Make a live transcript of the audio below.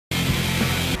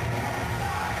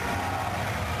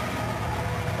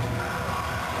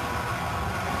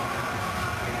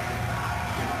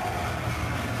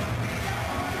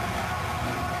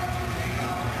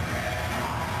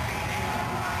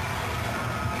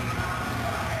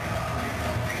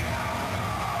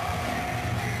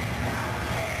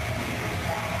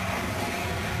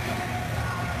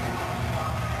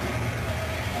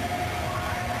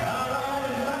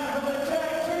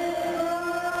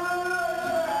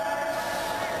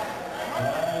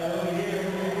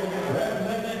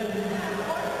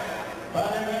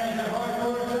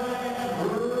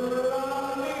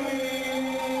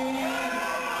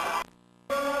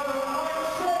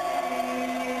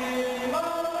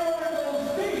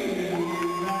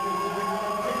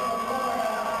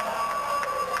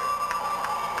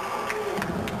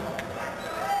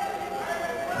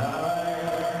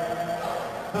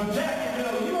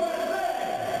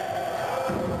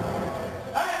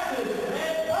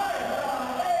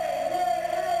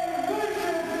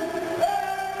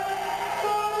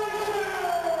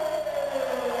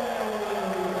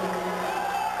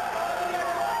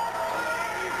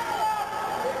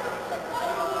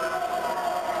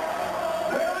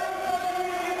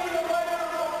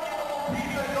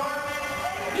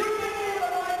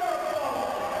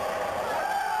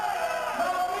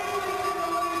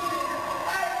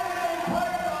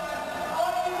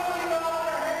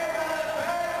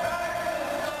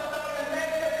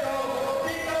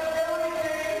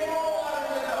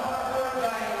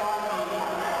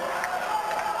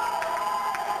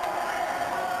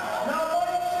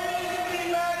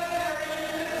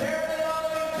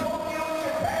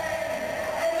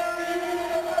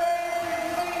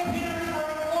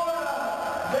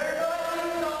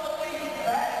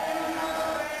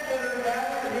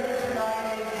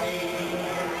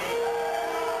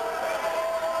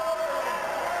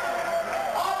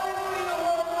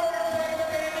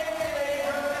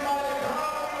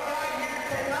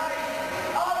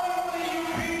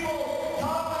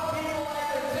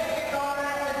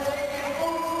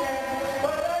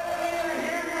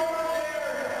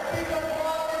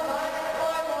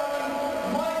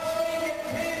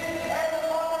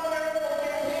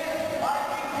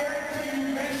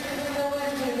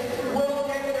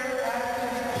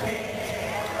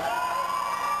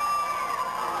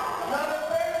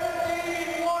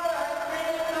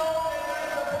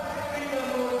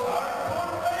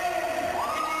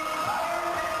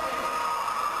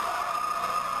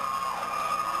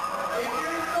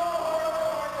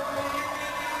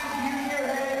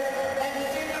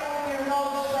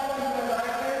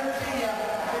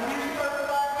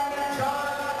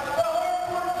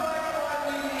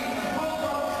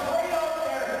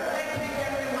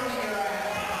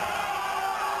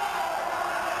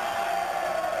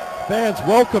Fans,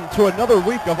 welcome to another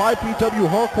week of IPW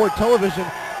Hardcore Television.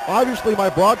 Obviously, my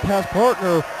broadcast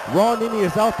partner, Ron Nini,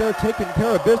 is out there taking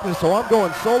care of business, so I'm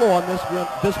going solo on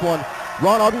this one.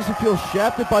 Ron obviously feels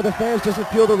shafted by the fans, doesn't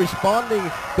feel they're responding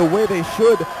the way they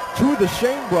should to the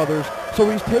Shane brothers, so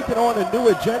he's taken on a new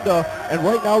agenda, and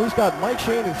right now he's got Mike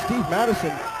Shane and Steve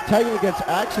Madison tagging against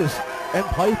Axis and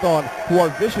Python, who are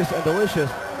vicious and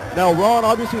delicious. Now, Ron,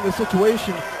 obviously in this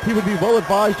situation, he would be well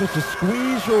advised just to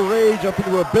squeeze your rage up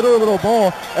into a bitter little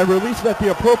ball and release it at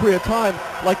the appropriate time,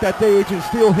 like that day Agent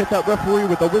Steel hit that referee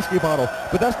with a whiskey bottle.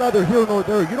 But that's neither here nor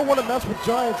there. You don't want to mess with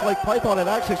giants like Python and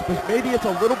Axis, but maybe it's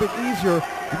a little bit easier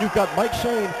when you've got Mike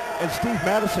Shane and Steve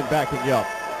Madison backing you up.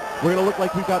 We're going to look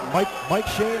like we've got Mike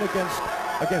Shane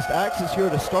against Axis here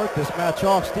to start this match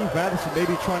off. Steve Madison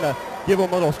maybe trying to give him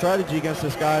a little strategy against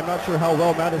this guy. I'm not sure how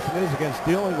well Madison is against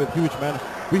dealing with huge men.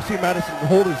 We've seen Madison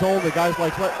hold his own. The guy's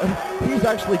like, he's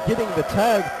actually getting the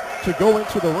tag to go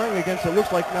into the ring against, it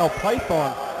looks like now,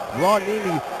 Python. Ron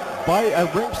Nini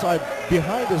at ringside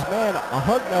behind his man. A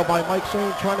hug now by Mike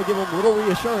Shane, trying to give him a little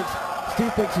reassurance.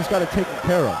 Steve thinks he's got it taken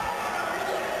care of.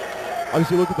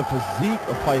 Obviously, look at the physique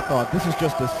of Python. This is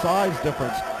just a size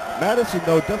difference. Madison,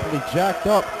 though, definitely jacked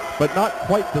up, but not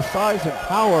quite the size and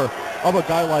power of a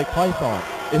guy like Python.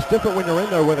 It's different when you're in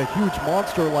there with a huge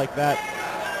monster like that.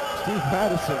 Steve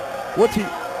Madison,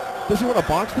 does he want to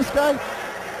box this guy?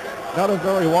 Not a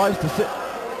very wise decision.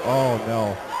 Oh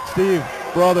no. Steve,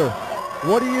 brother,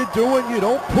 what are you doing? You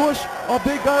don't push a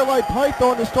big guy like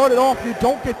Python to start it off. You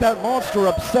don't get that monster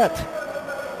upset.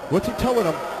 What's he telling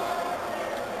him?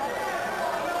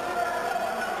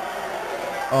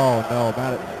 Oh no,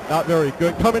 not very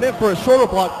good. Coming in for a shoulder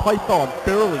block, Python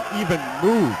barely even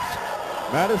moves.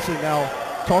 Madison now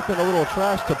talking a little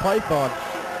trash to Python.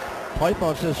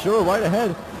 Python says, sure, right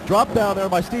ahead. Drop down there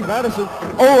by Steve Madison.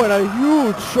 Oh, and a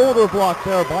huge shoulder block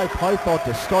there by Python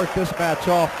to start this match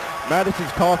off.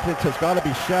 Madison's confidence has got to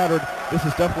be shattered. This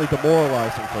is definitely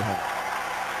demoralizing for him.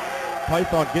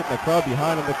 Python getting the crowd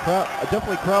behind him. The crowd,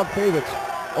 definitely crowd favorites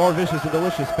are vicious and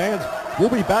delicious. Fans, we'll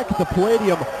be back at the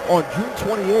Palladium on June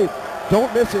 28th.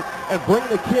 Don't miss it, and bring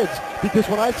the kids, because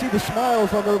when I see the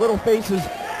smiles on their little faces,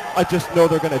 I just know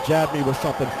they're going to jab me with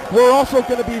something. We're also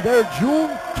going to be there June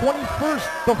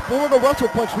 21st, the Florida Wrestle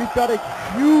Punch. We've got a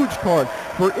huge card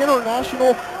for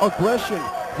international aggression.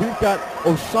 We've got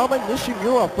Osama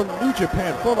Nishimura from New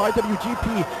Japan, from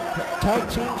IWGP Tag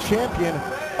Team Champion,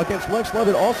 against Lex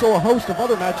Levitt. Also a host of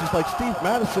other matches like Steve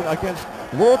Madison against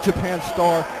World Japan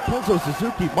star Kenzo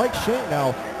Suzuki. Mike Shane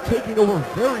now taking over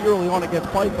very early on against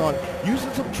Python,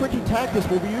 using some tricky tactics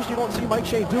where we usually don't see Mike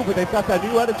Shane do, but they've got that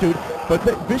new attitude. But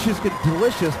Vicious and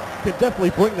Delicious can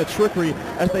definitely bring the trickery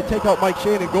as they take out Mike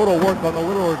Shane and go to work on the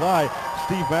littler guy,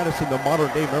 Steve Madison, the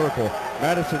modern-day miracle.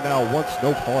 Madison now wants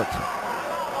no part.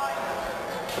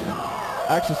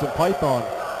 Axis and Python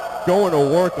going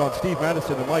to work on Steve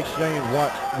Madison, and Mike Shane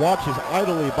watches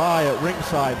idly by at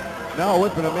ringside. Now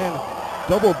whipping him in.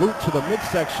 Double boot to the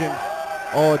midsection.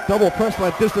 Oh, a double press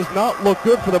line. This does not look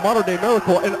good for the modern-day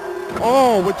miracle. And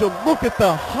oh, would you look at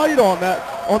the height on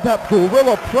that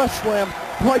gorilla press slam.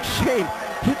 Mike Shane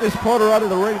getting his partner out of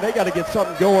the ring. They got to get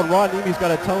something going. Ron Nimi's got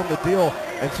to tell him the deal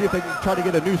and see if they can try to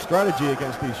get a new strategy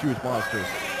against these huge monsters.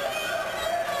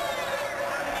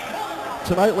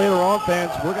 Tonight, later on,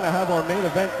 fans, we're going to have our main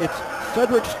event. It's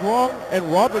Cedric Strong and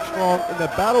Roderick Strong in the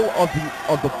battle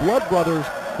of the Blood Brothers.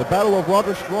 The battle of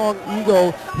Roderick Strong,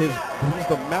 Ego, he's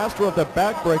the master of the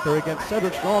backbreaker against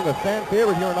Cedric Strong, a fan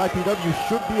favorite here in IPW.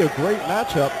 Should be a great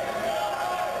matchup.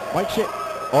 Mike Shane,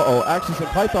 Axis and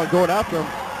Python going after him.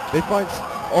 They find,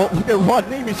 look at Ron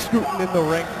Nimi scooting in the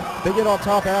ring. They get on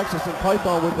top of Axis and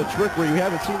Python with the trickery. We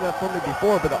haven't seen that from them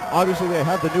before, but obviously they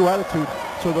have the new attitude,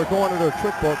 so they're going to their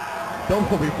trick book.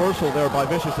 Double reversal there by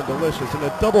Vicious and Delicious, and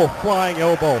a double flying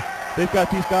elbow. They've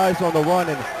got these guys on the run,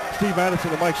 and Steve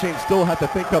Madison and Mike Shane still have to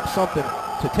think up something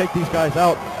to take these guys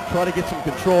out, try to get some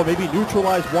control, maybe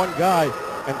neutralize one guy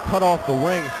and cut off the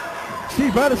ring.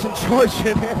 Steve Madison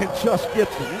charging in and just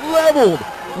gets leveled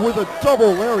with a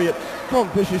double lariat from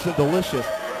Vicious and Delicious.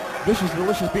 Vicious and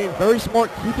Delicious being very smart,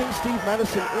 keeping Steve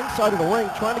Madison inside of the ring,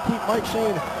 trying to keep Mike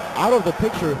Shane out of the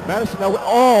picture. Madison now,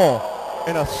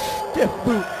 and a stiff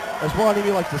boot, as Ron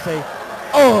Amy likes to say.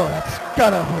 Oh, that's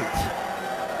gotta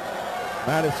hurt.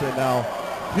 Madison now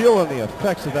feeling the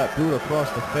effects of that boot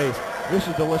across the face.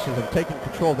 Vicious Delicious have taken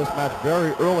control of this match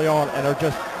very early on and are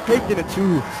just taking it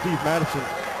to Steve Madison,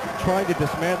 trying to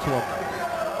dismantle him.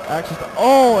 Axis,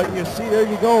 and you see, there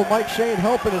you go, Mike Shane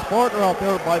helping his partner out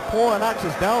there by pulling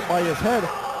Axis down by his head,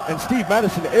 and Steve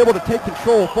Madison able to take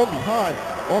control from behind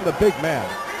on the big man.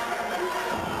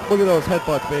 Look at those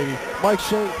headbutts, baby. Mike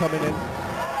Shane coming in,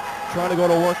 trying to go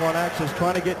to work on Axis,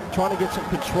 trying to get some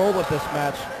control of this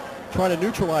match, trying to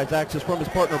neutralize Axis from his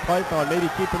partner Python, maybe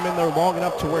keep him in there long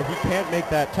enough to where he can't make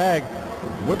that tag.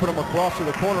 Whipping him across to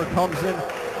the corner, comes in.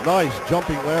 Nice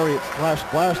jumping lariat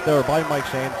splash there by Mike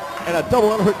Shane. And a double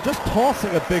underhook, just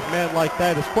tossing a big man like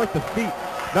that is quite the feat.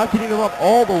 Not getting him up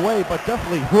all the way, but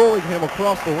definitely hurling him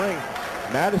across the ring.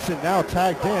 Madison now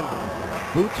tagged in.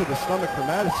 Boot to the stomach for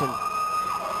Madison.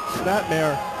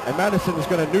 Snapmare, and Madison is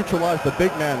going to neutralize the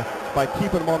big man by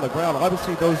keeping him on the ground.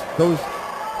 Obviously, those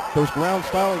ground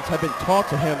stylings have been taught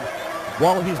to him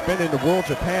while he's been in the World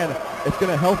Japan. It's going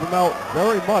to help him out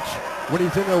very much when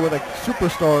he's in there with a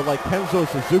superstar like Kenzo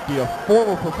Suzuki, a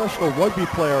former professional rugby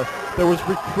player that was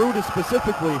recruited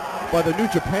specifically by the New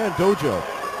Japan Dojo.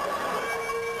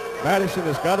 Madison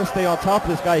has got to stay on top of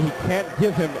this guy. He can't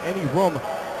give him any room.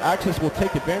 Axis will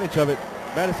take advantage of it.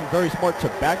 Madison very smart to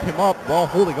back him up while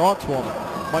holding on to him.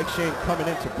 Mike Shane coming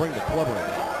in to bring the club in.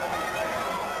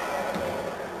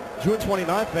 June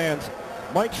 29th, fans.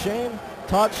 Mike Shane,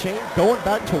 Todd Shane going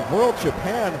back to World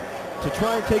Japan to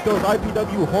try and take those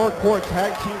IPW Hardcore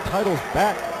Tag Team titles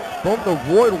back from the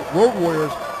Road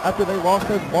Warriors after they lost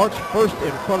them March 1st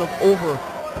in front of over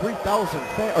 13,000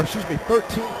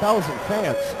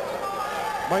 fans.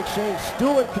 Mike Shane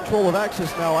still in control of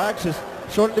Axis now. Axis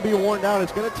starting to be worn down.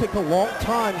 It's going to take a long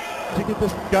time to get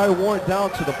this guy worn down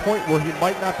to the point where he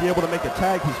might not be able to make a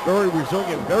tag. He's very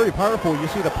resilient, very powerful. You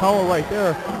see the power right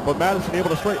there, but Madison able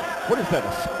to straight. What is that,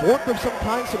 a spork of some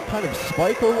kind of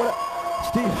spike or what?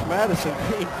 Steve Madison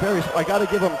being very, I got to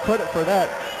give him credit for that.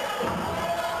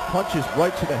 Punches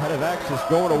right to the head of Axis,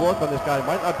 going to work on this guy.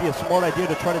 Might not be a smart idea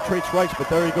to try to trade strikes, but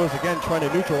there he goes again, trying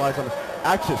to neutralize him.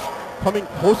 Axis coming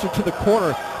closer to the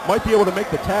corner, might be able to make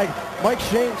the tag. Mike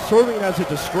Shane serving as a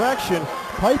distraction.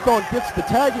 Python gets the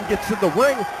tag and gets in the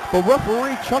ring, but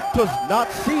referee Chuck does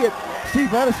not see it.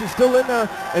 Steve Madison still in there,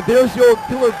 and there's the old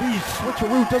Killer B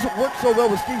switcheroo. Doesn't work so well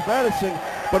with Steve Madison,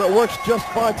 but it works just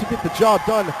fine to get the job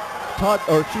done.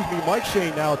 Mike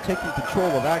Shane now taking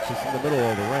control of Axis in the middle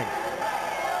of the ring.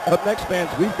 Up next, fans,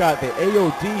 we've got the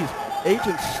AOD's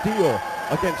Agent Steel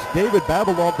against David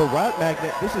Babylon, the Rat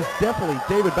Magnet. This is definitely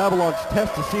David Babylon's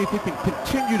test to see if he can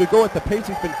continue to go at the pace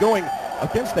he's been going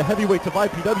against the heavyweights of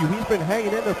IPW. He's been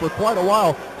hanging in there for quite a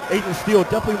while. Agent Steel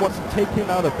definitely wants to take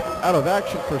him out of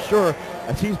action for sure,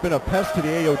 as he's been a pest to the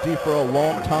AOD for a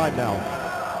long time now.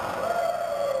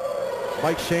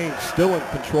 Mike Shane still in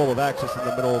control of Axis in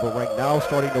the middle of the ring, now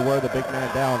starting to wear the big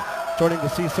man down, starting to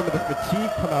see some of the fatigue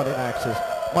come out in Axis.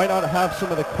 Might not have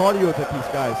some of the cardio that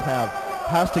these guys have.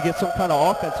 Has to get some kind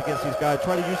of offense against these guys,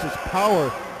 try to use his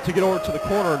power to get over to the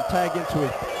corner and tag into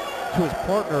his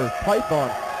partner,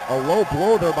 Python. A low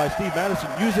blow there by Steve Madison,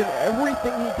 using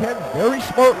everything he can very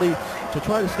smartly to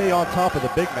try to stay on top of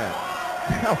the big man.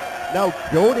 Now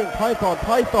goading Python.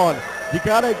 Python, you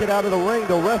got to get out of the ring.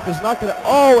 The ref is not going to...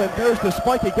 and there's the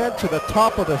spike again to the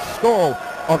top of the skull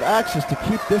of Axis to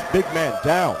keep this big man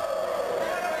down.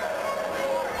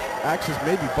 Axis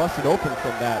may be busted open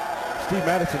from that. Steve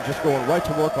Madison just going right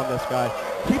to work on this guy.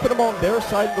 Keeping him on their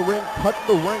side of the ring, cutting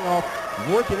the ring off,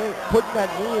 working in, putting that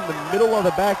knee in the middle of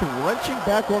the back and wrenching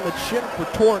back on the chin for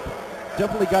torque.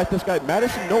 Definitely got this guy.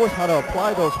 Madison knows how to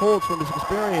apply those holds from his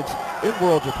experience in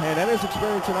World Japan and his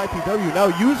experience in IPW. Now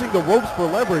using the ropes for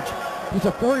leverage. He's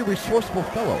a very resourceful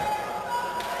fellow.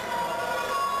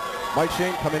 Mike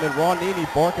Shane coming in, Ron Nini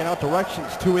barking out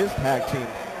directions to his tag team.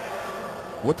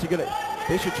 What's he going to...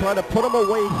 They should try to put him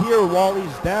away here while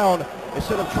he's down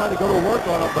instead of trying to go to work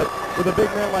on him. But with a big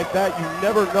man like that, you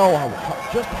never know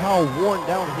just how worn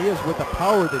down he is with the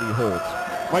power that he holds.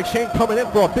 Mike Shane coming in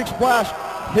for a big splash.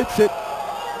 Hits it.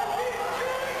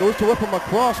 Goes to whip him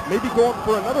across. Maybe going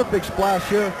for another big splash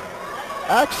here.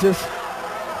 Axis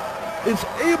is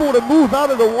able to move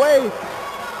out of the way.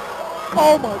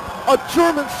 Oh my, a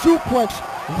German suplex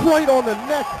right on the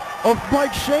neck of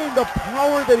Mike Shane. The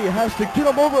power that he has to get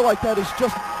him over like that is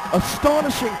just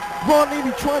astonishing. Ron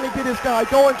Navy trying to get his guy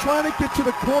going, trying to get to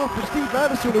the corner for Steve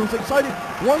Madison, who's excited,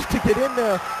 wants to get in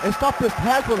there and stop this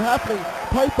tag from happening.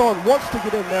 Python wants to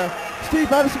get in there.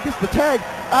 Steve Madison gets the tag.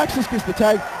 Axis gets the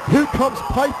tag. Here comes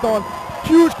Python.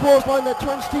 Huge clothesline that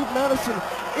turns Steve Madison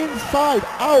inside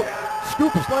out.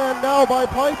 Scoop slam now by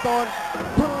Python.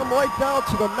 Putting him right down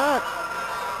to the mat.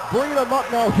 Bringing him up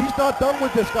now. He's not done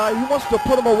with this guy. He wants to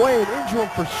put him away and injure him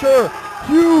for sure.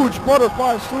 Huge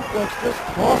butterfly suplex just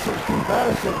tosses Steve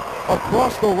Madison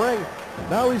across the ring.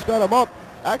 Now he's got him up.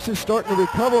 Axis starting to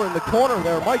recover in the corner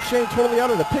there. Mike Shane totally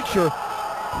out of the picture.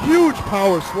 Huge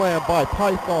power slam by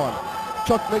Python.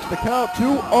 Chuck makes the count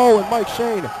 2-0, and Mike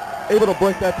Shane able to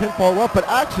break that pinfall up, but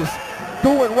Axis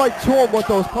going right to him with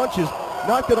those punches.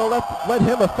 Not going to let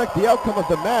him affect the outcome of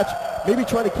the match. Maybe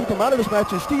trying to keep him out of this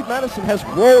match. And Steve Madison has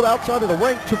rolled outside of the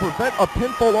ring to prevent a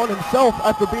pinfall on himself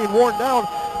after being worn down.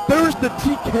 There's the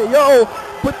TKO,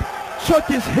 but Chuck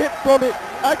is hit from it.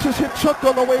 Axis hit Chuck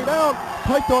on the way down.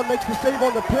 Python makes the save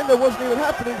on the pin. That wasn't even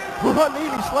happening. Ron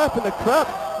Navy slapping the crap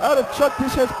out of Chuck.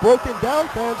 This has broken down,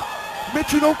 fans.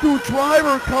 Michinoku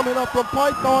driver coming up from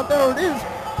Python. There it is.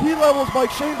 He levels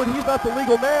Mike Shane, but he's not the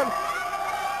legal man.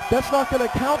 That's not going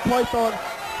to count, Python.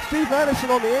 Steve Madison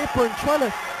on the apron trying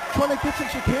to get some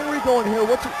chicanery going here.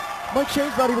 Mike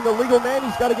Shane's not even the legal man.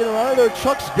 He's got to get him out of there.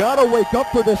 Chuck's got to wake up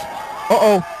for this.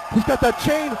 Uh-oh. He's got that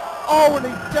chain. Oh, and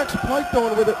he decks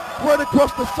Python with it right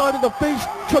across the side of the face.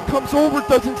 Chuck comes over,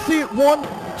 doesn't see it. 1,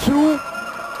 2,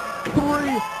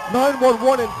 3.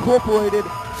 911 Incorporated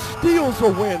steals a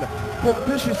win from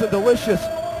Vicious and Delicious.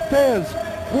 Fans,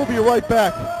 we'll be right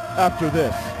back after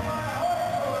this.